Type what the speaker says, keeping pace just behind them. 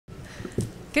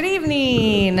Good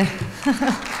evening.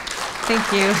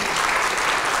 Thank you.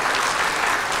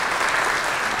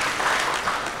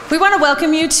 We want to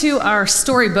welcome you to our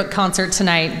storybook concert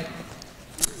tonight.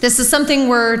 This is something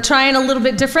we're trying a little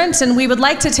bit different, and we would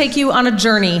like to take you on a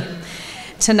journey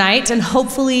tonight and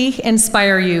hopefully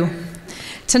inspire you.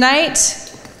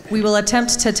 Tonight, we will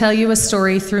attempt to tell you a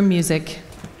story through music.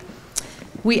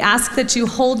 We ask that you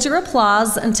hold your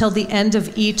applause until the end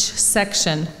of each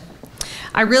section.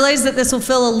 I realize that this will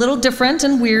feel a little different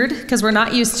and weird because we're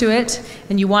not used to it,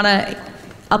 and you want to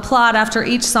applaud after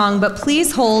each song, but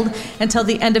please hold until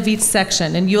the end of each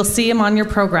section, and you'll see them on your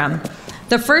program.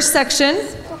 The first section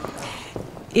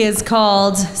is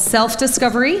called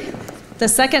Self-Discovery. The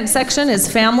second section is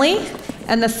Family,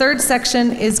 and the third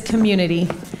section is Community.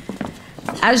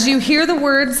 As you hear the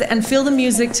words and feel the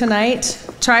music tonight,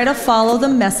 try to follow the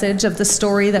message of the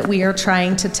story that we are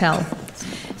trying to tell.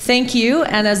 Thank you,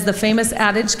 and as the famous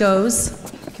adage goes,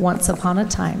 once upon a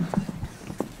time.